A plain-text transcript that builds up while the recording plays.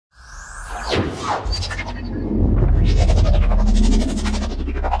Hello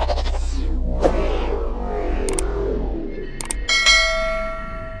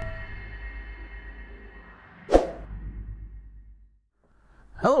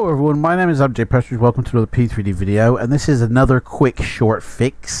everyone, my name is MJ Prestridge. Welcome to another P3D video, and this is another quick short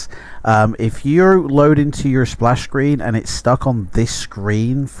fix. If you're loading to your splash screen and it's stuck on this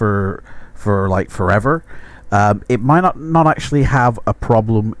screen for like forever, it might not actually have a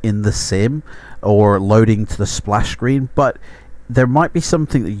problem in the sim or loading to the splash screen, but there might be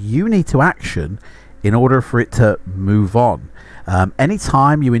something that you need to action in order for it to move on.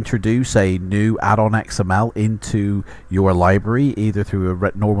 Anytime you introduce a new add-on XML into your library, either through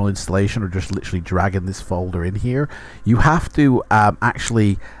a normal installation or just literally dragging this folder in here, you have to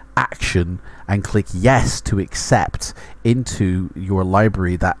actually action and click yes to accept into your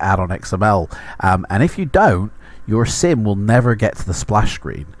library that add-on XML. And if you don't, your sim will never get to the splash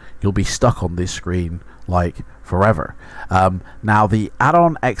screen. You'll be stuck on this screen like forever. Now the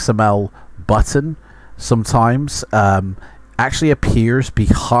add-on XML button sometimes actually appears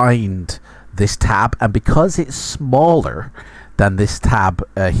behind this tab, and because it's smaller than this tab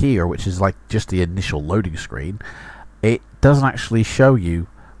here, which is like just the initial loading screen, it doesn't actually show you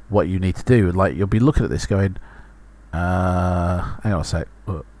what you need to do. Like, you'll be looking at this going, hang on a sec,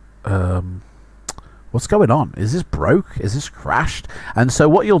 what's going on? Is this broke? Is this crashed? And so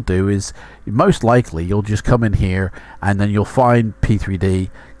what you'll do is, most likely you'll just come in here and then you'll find P3D,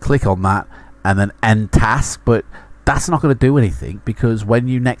 click on that, and then end task. But that's not going to do anything, because when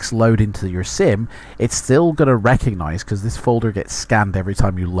you next load into your sim, it's still going to recognize, because this folder gets scanned every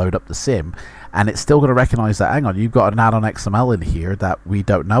time you load up the sim, and it's still going to recognize that, hang on, you've got an add-on XML in here that we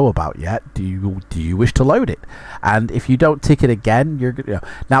don't know about yet. Do you wish to load it? And if you don't tick it again, you're going to,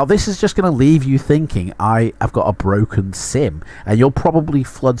 now this is just going to leave you thinking, I've got a broken sim, and you'll probably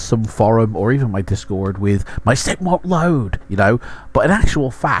flood some forum or even my Discord with, my sim won't load, you know. But in actual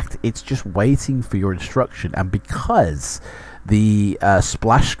fact, it's just waiting for your instruction. And because the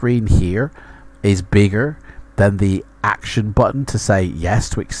splash screen here is bigger than the action button to say yes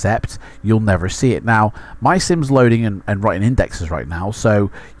to accept, you'll never see it. Now my sim's loading and writing indexes right now,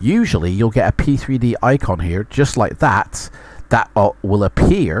 so usually you'll get a P3D icon here just like that will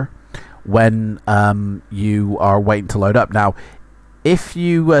appear when you are waiting to load up. Now if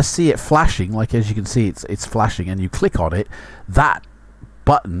you see it flashing, like as you can see it's flashing, and you click on it, that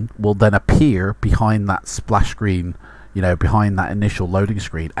button will then appear behind that splash screen, you know, behind that initial loading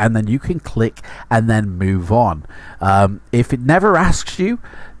screen, and then you can click and then move on. If it never asks you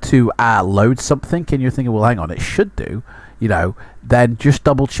to load something and you're thinking, well, hang on, it should do, you know, then just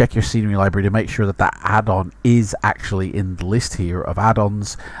double check your scenery library to make sure that that add-on is actually in the list here of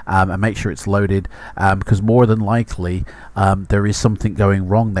add-ons, and make sure it's loaded, because more than likely there is something going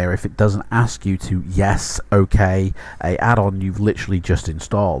wrong there if it doesn't ask you to yes okay a add-on you've literally just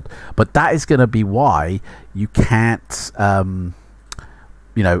installed. But that is going to be why you can't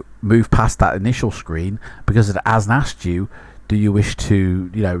you know, move past that initial screen, because it hasn't asked you, do you wish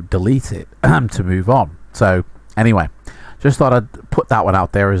to, you know, delete it to move on. So anyway, just thought I'd put that one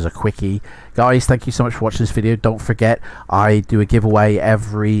out there as a quickie. Guys, thank you so much for watching this video. Don't forget, I do a giveaway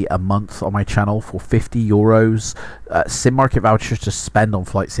every month on my channel for €50 sim market vouchers to spend on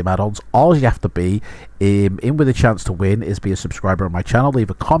flight sim add-ons. All you have to be in with a chance to win is be a subscriber on my channel, leave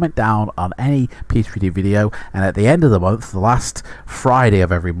a comment down on any P3D video, and at the end of the month, the last Friday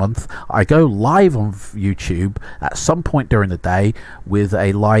of every month, I go live on YouTube at some point during the day with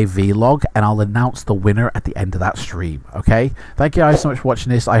a live vlog, and I'll announce the winner at the end of that stream. Okay, thank you guys so much for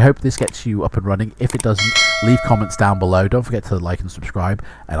watching this. I hope this gets you up and running. If it doesn't, leave comments down below. Don't forget to like and subscribe,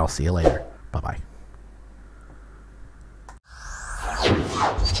 and I'll see you later. Bye bye.